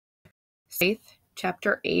Scythe,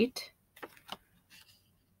 Chapter 8,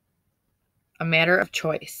 A Matter of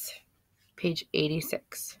Choice, page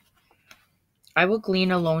 86. I will glean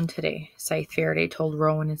alone today, Scythe Faraday told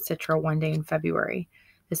Rowan and Citra one day in February,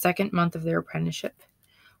 the second month of their apprenticeship.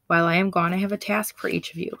 While I am gone, I have a task for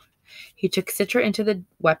each of you. He took Citra into the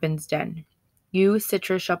weapons den. You,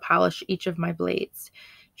 Citra, shall polish each of my blades.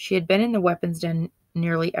 She had been in the weapons den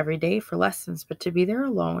nearly every day for lessons, but to be there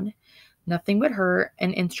alone, nothing but her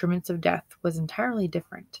and instruments of death, was entirely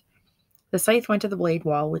different. The scythe went to the blade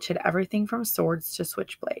wall, which had everything from swords to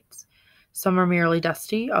switchblades. Some are merely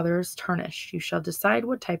dusty, others tarnished. You shall decide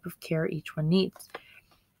what type of care each one needs.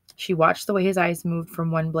 She watched the way his eyes moved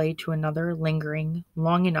from one blade to another, lingering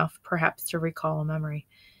long enough, perhaps, to recall a memory.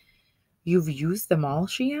 You've used them all?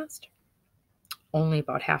 She asked. Only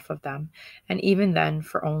about half of them, and even then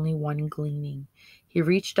for only one gleaning. He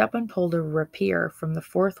reached up and pulled a rapier from the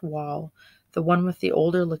fourth wall, the one with the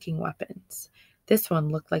older-looking weapons. This one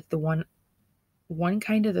looked like the one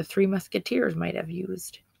kind of the Three Musketeers might have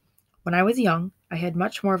used. When I was young, I had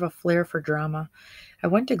much more of a flair for drama. I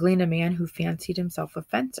went to glean a man who fancied himself a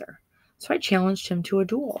fencer, so I challenged him to a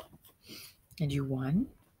duel. And you won?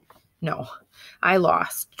 No, I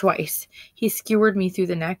lost twice. He skewered me through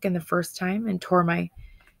the neck the first time and tore my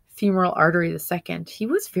femoral artery the second. He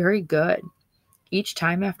was very good. Each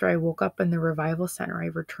time after I woke up in the revival center, I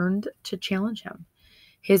returned to challenge him.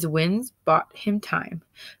 His wins bought him time,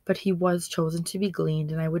 but he was chosen to be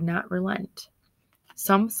gleaned, and I would not relent.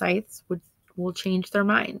 Some scythes will change their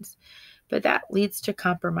minds, but that leads to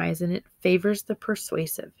compromise, and it favors the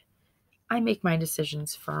persuasive. I make my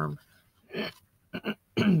decisions firm.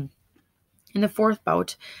 In the fourth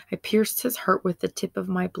bout, I pierced his heart with the tip of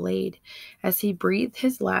my blade. As he breathed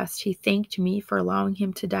his last, he thanked me for allowing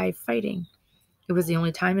him to die fighting. It was the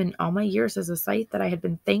only time in all my years as a scythe that I had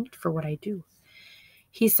been thanked for what I do.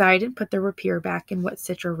 He sighed and put the rapier back in what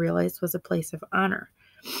Citra realized was a place of honor.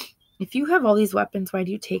 If you have all these weapons, why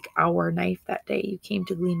do you take our knife that day you came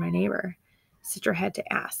to glean my neighbor? Citra had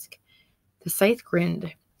to ask. The scythe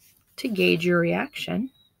grinned. To gauge your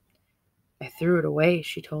reaction. I threw it away,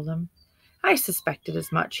 she told him. I suspected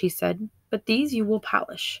as much, he said, but these you will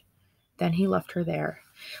polish. Then he left her there.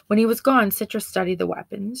 When he was gone, Citra studied the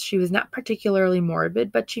weapons. She was not particularly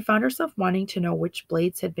morbid, but she found herself wanting to know which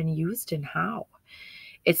blades had been used and how.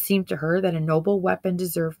 It seemed to her that a noble weapon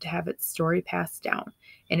deserved to have its story passed down,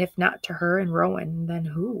 and if not to her and Rowan, then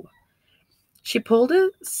who? She pulled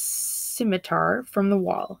a scimitar from the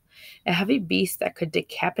wall, a heavy beast that could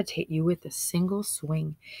decapitate you with a single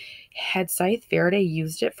swing. Had Scythe Faraday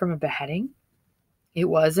used it from a beheading? It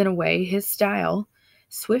was, in a way, his style.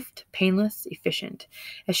 Swift, painless, efficient.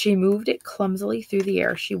 As she moved it clumsily through the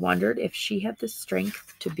air, she wondered if she had the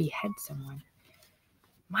strength to behead someone.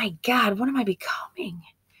 My God, what am I becoming?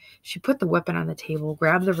 She put the weapon on the table,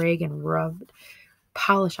 grabbed the rag, and rubbed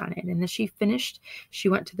polish on it. And as she finished, she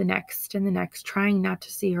went to the next and the next, trying not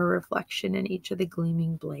to see her reflection in each of the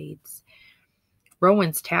gleaming blades.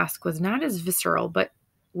 Rowan's task was not as visceral, but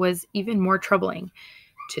was even more troubling.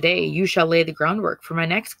 Today you shall lay the groundwork for my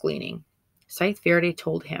next gleaning, Scythe Faraday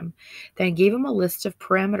told him, then gave him a list of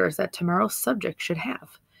parameters that tomorrow's subject should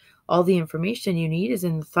have. All the information you need is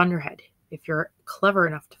in the Thunderhead, if you're clever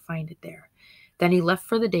enough to find it there. Then he left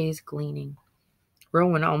for the day's gleaning.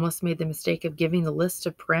 Rowan almost made the mistake of giving the list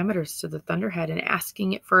of parameters to the Thunderhead and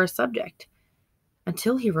asking it for a subject,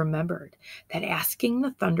 until he remembered that asking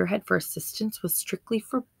the Thunderhead for assistance was strictly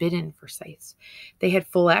forbidden for scythes. They had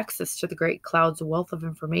full access to the Great Cloud's wealth of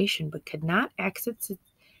information, but could not access its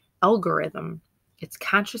algorithm, its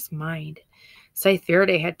conscious mind. Scythe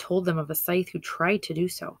Faraday had told them of a scythe who tried to do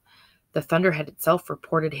so. The Thunderhead itself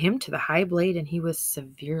reported him to the High Blade, and he was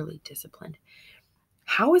severely disciplined.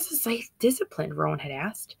 How is a scythe disciplined? Rowan had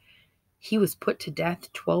asked. He was put to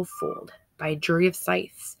death 12-fold by a jury of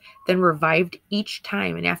scythes, then revived each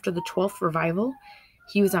time, and after the 12th revival,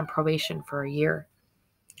 he was on probation for a year.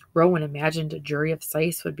 Rowan imagined a jury of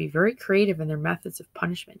scythes would be very creative in their methods of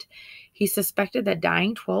punishment. He suspected that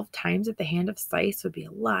dying 12 times at the hand of scythes would be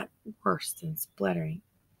a lot worse than splattering.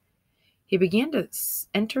 He began to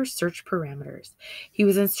enter search parameters. He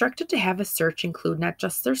was instructed to have a search include not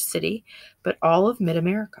just their city, but all of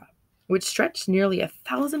Mid-America, which stretched nearly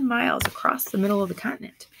 1,000 miles across the middle of the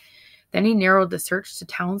continent. Then he narrowed the search to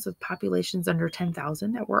towns with populations under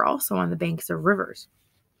 10,000 that were also on the banks of rivers.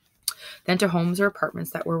 Then to homes or apartments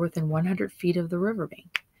that were within 100 feet of the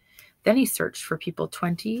riverbank. Then he searched for people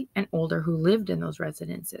 20 and older who lived in those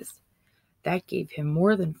residences. That gave him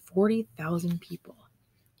more than 40,000 people.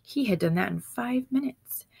 He had done that in 5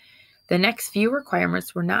 minutes. The next few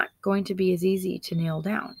requirements were not going to be as easy to nail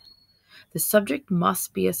down. The subject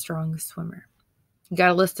must be a strong swimmer. He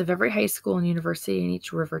got a list of every high school and university in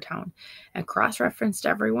each river town and cross-referenced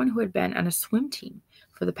everyone who had been on a swim team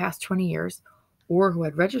for the past 20 years or who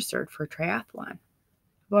had registered for a triathlon.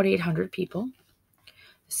 About 800 people.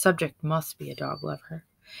 The subject must be a dog lover.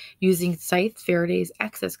 Using Scythe Faraday's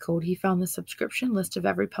access code, he found the subscription list of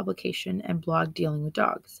every publication and blog dealing with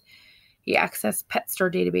dogs. He accessed pet store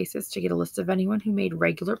databases to get a list of anyone who made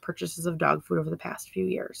regular purchases of dog food over the past few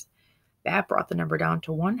years. That brought the number down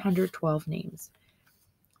to 112 names.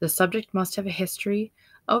 The subject must have a history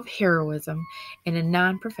of heroism in a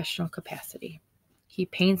non-professional capacity. He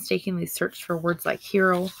painstakingly searched for words like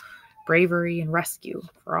hero, bravery, and rescue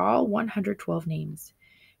for all 112 names.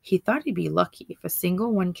 He thought he'd be lucky if a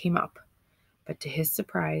single one came up, but to his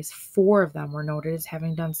surprise, 4 of them were noted as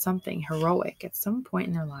having done something heroic at some point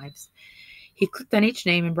in their lives. He clicked on each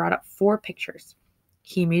name and brought up 4 pictures.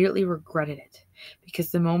 He immediately regretted it, because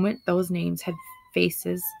the moment those names had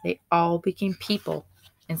faces, they all became people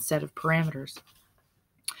instead of parameters.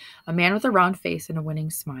 A man with a round face and a winning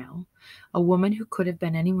smile, a woman who could have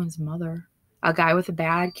been anyone's mother, a guy with a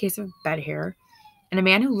bad case of bed hair, and a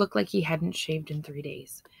man who looked like he hadn't shaved in 3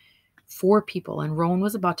 days. 4 people, and Rowan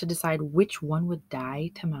was about to decide which one would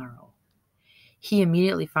die tomorrow. He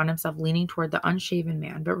immediately found himself leaning toward the unshaven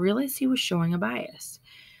man, but realized he was showing a bias.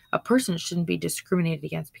 A person shouldn't be discriminated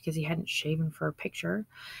against because he hadn't shaven for a picture,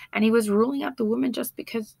 and he was ruling out the woman just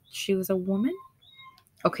because she was a woman?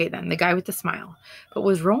 Okay then, the guy with the smile. But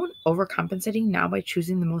was Rowan overcompensating now by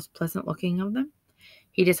choosing the most pleasant looking of them?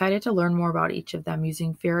 He decided to learn more about each of them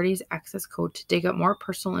using Faraday's access code to dig up more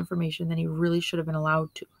personal information than he really should have been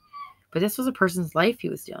allowed to. But this was a person's life he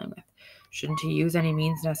was dealing with. Shouldn't he use any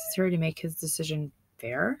means necessary to make his decision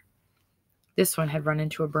fair? This one had run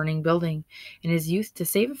into a burning building in his youth to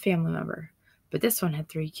save a family member. But this one had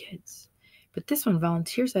 3 kids. But this one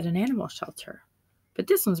volunteers at an animal shelter. But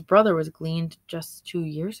this one's brother was gleaned just 2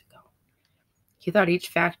 years ago. He thought each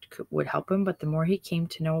fact would help him, but the more he came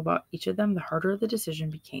to know about each of them, the harder the decision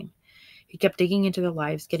became. He kept digging into their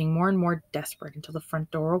lives, getting more and more desperate until the front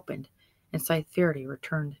door opened, and Scythe Faraday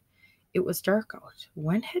returned. It was dark out.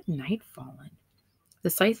 When had night fallen? The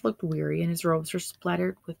Scythe looked weary, and his robes were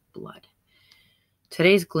splattered with blood.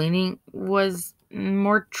 Today's gleaning was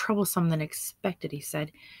more troublesome than expected, he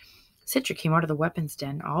said. Citra came out of the weapons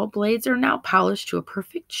den. All blades are now polished to a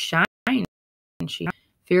perfect shine.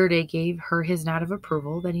 Faraday gave her his nod of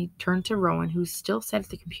approval. Then he turned to Rowan, who still sat at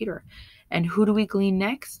the computer. And who do we glean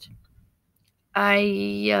next?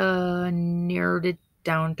 I narrowed it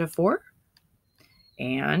down to 4.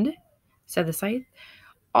 And, said the Scythe,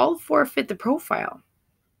 all 4 fit the profile.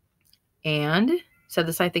 And, said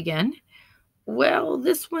the Scythe again, well,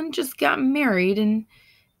 this one just got married and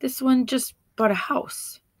this one just bought a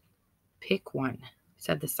house. Pick one,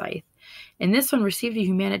 said the Scythe. And this one received a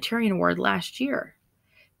humanitarian award last year.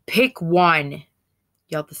 Pick one,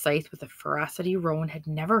 yelled the Scythe with a ferocity Rowan had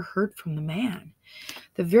never heard from the man.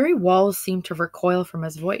 The very walls seemed to recoil from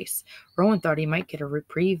his voice. Rowan thought he might get a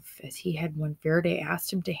reprieve, as he had when Faraday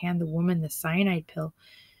asked him to hand the woman the cyanide pill.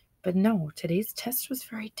 But no, today's test was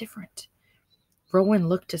very different. Rowan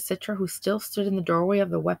looked to Citra, who still stood in the doorway of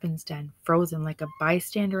the weapons den, frozen like a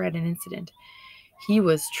bystander at an incident. He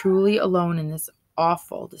was truly alone in this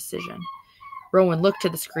awful decision. Rowan looked to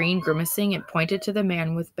the screen, grimacing, and pointed to the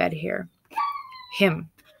man with bed hair. Him,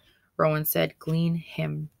 Rowan said, glean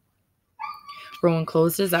him. Rowan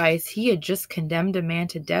closed his eyes. He had just condemned a man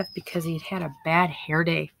to death because he'd had a bad hair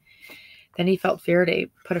day. Then he felt Faraday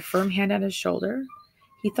put a firm hand on his shoulder.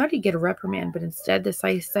 He thought he'd get a reprimand, but instead the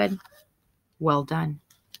Scythe said, well done.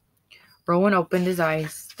 Rowan opened his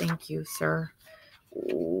eyes. Thank you, sir.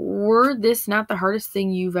 Were this not the hardest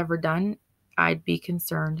thing you've ever done, I'd be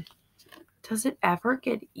concerned. Does it ever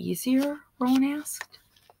get easier? Rowan asked.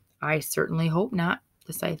 I certainly hope not,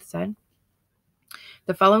 the Scythe said.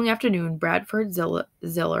 The following afternoon, Bradford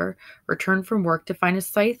Ziller returned from work to find a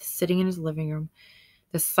Scythe sitting in his living room.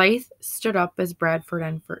 The Scythe stood up as Bradford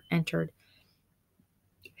entered.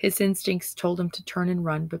 His instincts told him to turn and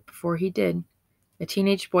run, but before he did, a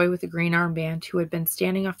teenage boy with a green armband who had been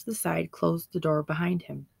standing off to the side closed the door behind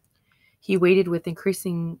him. He waited with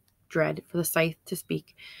increasing dread for the Scythe to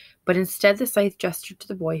speak, but instead the Scythe gestured to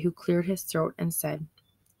the boy, who cleared his throat and said,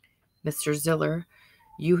 Mr. Ziller,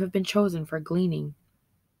 you have been chosen for gleaning.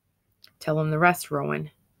 Tell him the rest,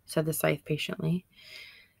 Rowan, said the Scythe patiently.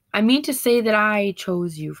 I mean to say that I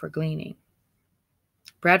chose you for gleaning.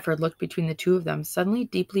 Bradford looked between the two of them, suddenly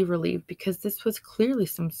deeply relieved, because this was clearly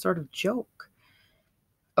some sort of joke.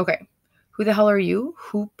 Okay, who the hell are you?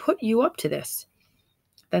 Who put you up to this?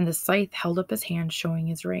 Then the Scythe held up his hand, showing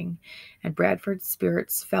his ring, and Bradford's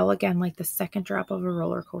spirits fell again like the second drop of a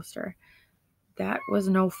roller coaster. That was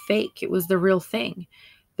no fake. It was the real thing.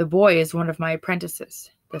 The boy is one of my apprentices,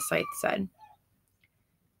 the Scythe said.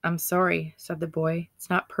 I'm sorry, said the boy. It's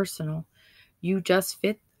not personal. You just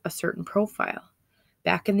fit a certain profile.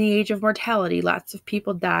 Back in the age of mortality, lots of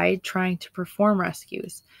people died trying to perform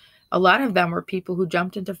rescues. A lot of them were people who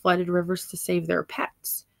jumped into flooded rivers to save their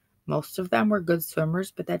pets. Most of them were good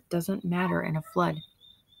swimmers, but that doesn't matter in a flood.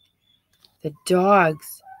 The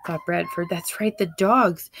dogs, thought Bradford. That's right, the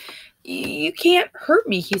dogs. You can't hurt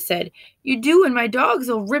me, he said. You do, and my dogs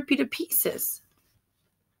will rip you to pieces.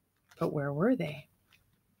 But where were they?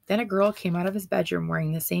 Then a girl came out of his bedroom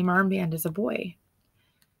wearing the same armband as a boy.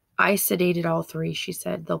 I sedated all three, she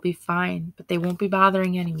said. They'll be fine, but they won't be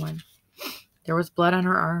bothering anyone. There was blood on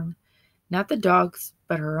her arm. Not the dog's,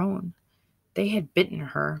 but her own. They had bitten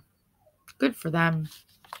her. Good for them.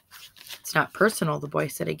 It's not personal, the boy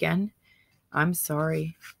said again. I'm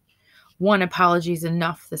sorry. One apology's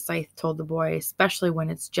enough, the Scythe told the boy, especially when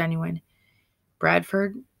it's genuine.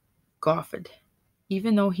 Bradford guffawed.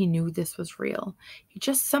 Even though he knew this was real, he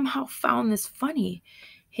just somehow found this funny.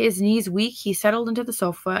 His knees weak, he settled into the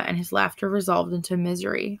sofa, and his laughter resolved into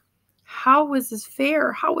misery. How was this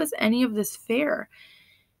fair? How was any of this fair?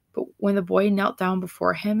 But when the boy knelt down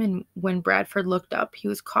before him, and when Bradford looked up, he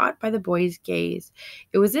was caught by the boy's gaze.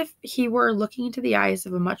 It was as if he were looking into the eyes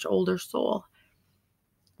of a much older soul.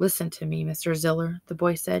 Listen to me, Mr. Ziller, the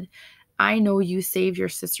boy said. I know you saved your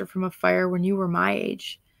sister from a fire when you were my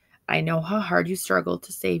age. I know how hard you struggled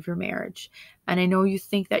to save your marriage, and I know you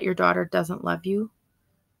think that your daughter doesn't love you,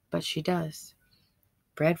 but she does.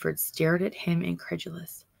 Bradford stared at him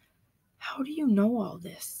incredulous. How do you know all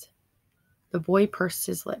this? The boy pursed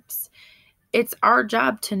his lips. It's our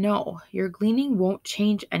job to know. Your gleaning won't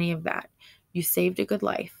change any of that. You saved a good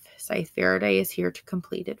life. Scythe Faraday is here to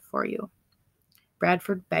complete it for you.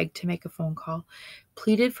 Bradford begged to make a phone call,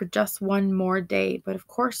 pleaded for just one more day, but of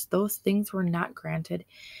course those things were not granted.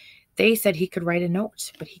 They said he could write a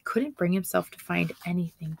note, but he couldn't bring himself to find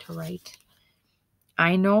anything to write.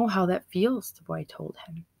 I know how that feels, the boy told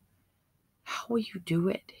him. How will you do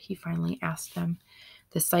it? He finally asked them.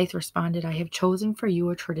 The Scythe responded, I have chosen for you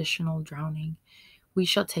a traditional drowning. We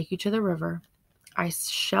shall take you to the river. I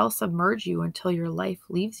shall submerge you until your life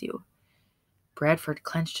leaves you. Bradford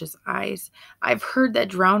clenched his eyes. I've heard that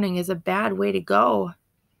drowning is a bad way to go.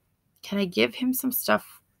 Can I give him some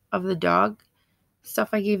stuff of the dog? Stuff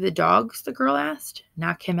I gave the dogs, the girl asked.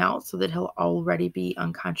 Knock him out so that he'll already be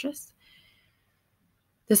unconscious?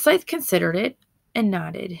 The Scythe considered it and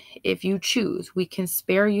nodded. If you choose, we can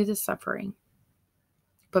spare you the suffering.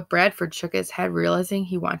 But Bradford shook his head, realizing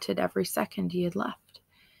he wanted every second he had left.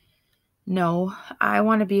 No, I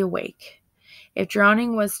want to be awake. If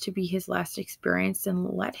drowning was to be his last experience,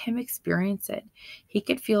 then let him experience it. He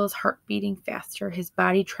could feel his heart beating faster, his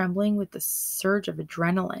body trembling with the surge of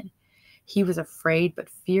adrenaline. He was afraid, but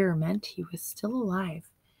fear meant he was still alive.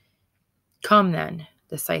 Come then,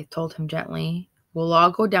 the Scythe told him gently. We'll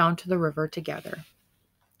all go down to the river together.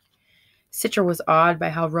 Citra was awed by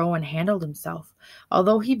how Rowan handled himself.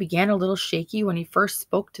 Although he began a little shaky when he first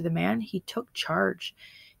spoke to the man, he took charge.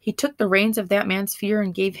 He took the reins of that man's fear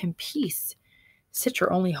and gave him peace. Citra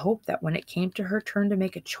only hoped that when it came to her turn to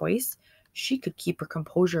make a choice, she could keep her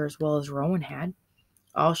composure as well as Rowan had.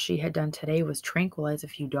 All she had done today was tranquilize a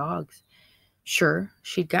few dogs. Sure,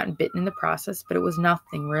 she'd gotten bitten in the process, but it was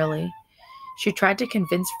nothing, really. She tried to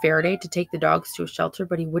convince Faraday to take the dogs to a shelter,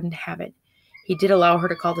 but he wouldn't have it. He did allow her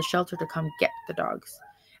to call the shelter to come get the dogs,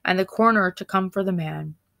 and the coroner to come for the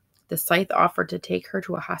man. The Scythe offered to take her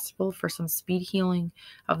to a hospital for some speed healing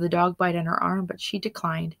of the dog bite on her arm, but she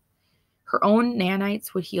declined. Her own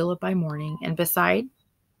nanites would heal it by morning, and beside,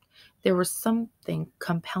 there was something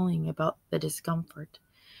compelling about the discomfort.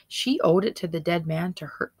 She owed it to the dead man to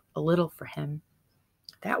hurt a little for him.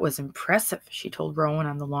 That was impressive, she told Rowan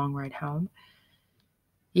on the long ride home.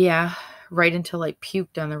 Yeah, right until I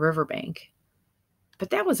puked on the riverbank. But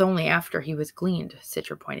that was only after he was gleaned,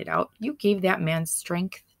 Citra pointed out. You gave that man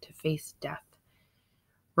strength to face death.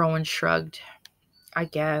 Rowan shrugged. I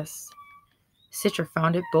guess. Citra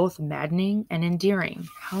found it both maddening and endearing.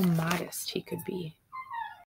 How modest he could be.